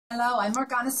Hello, I'm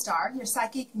Morgana Starr, your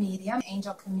psychic medium,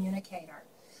 angel communicator.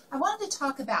 I wanted to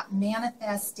talk about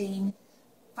manifesting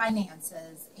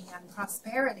finances and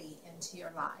prosperity into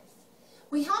your life.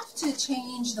 We have to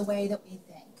change the way that we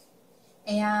think.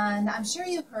 And I'm sure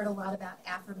you've heard a lot about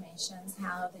affirmations,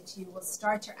 how that you will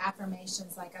start your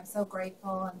affirmations like, I'm so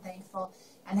grateful and thankful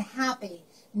and happy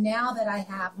now that I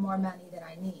have more money than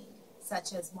I need,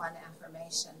 such as one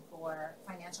affirmation for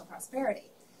financial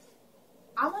prosperity.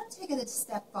 I want to take it a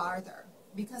step farther,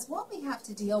 because what we have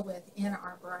to deal with in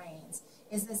our brains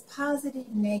is this positive,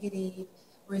 negative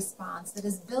response that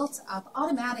is built up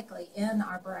automatically in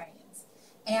our brains.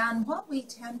 And what we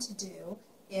tend to do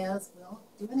is we'll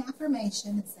do an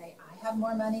affirmation and say, I have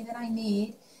more money than I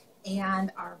need,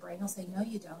 and our brain will say, no,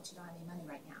 you don't have any money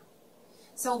right now.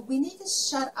 So we need to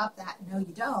shut up that no,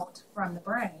 you don't from the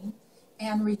brain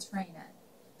and retrain it.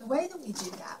 The way that we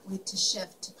do that, to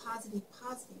shift to positive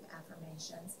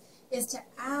affirmations, is to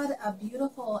add a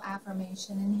beautiful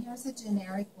affirmation, and here's a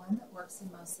generic one that works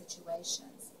in most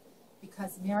situations,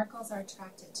 because miracles are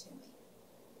attracted to me.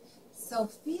 So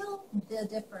feel the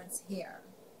difference here.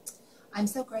 I'm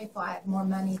so grateful I have more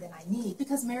money than I need,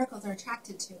 because miracles are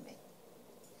attracted to me.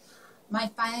 My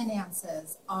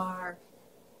finances are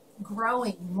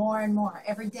growing more and more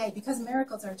every day, because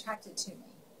miracles are attracted to me.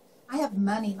 I have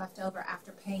money left over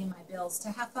after paying my bills to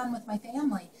have fun with my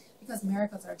family, because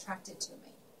miracles are attracted to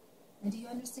me. Now, do you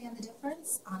understand the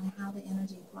difference on how the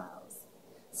energy flows?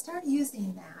 Start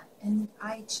using that, and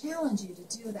I challenge you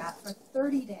to do that for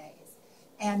 30 days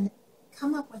and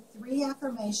come up with 3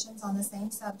 affirmations on the same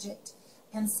subject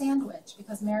and sandwich,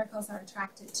 because miracles are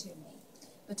attracted to me,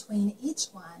 between each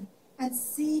one, and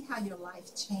see how your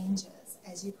life changes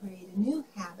as you create a new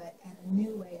habit and a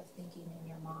new way of thinking in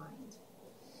your mind.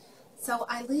 So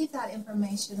I leave that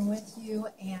information with you,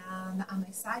 and I'm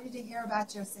excited to hear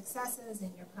about your successes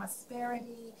in your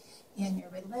prosperity, in your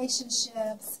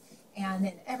relationships, and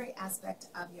in every aspect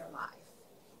of your life.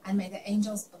 And may the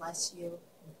angels bless you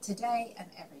today and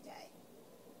every day.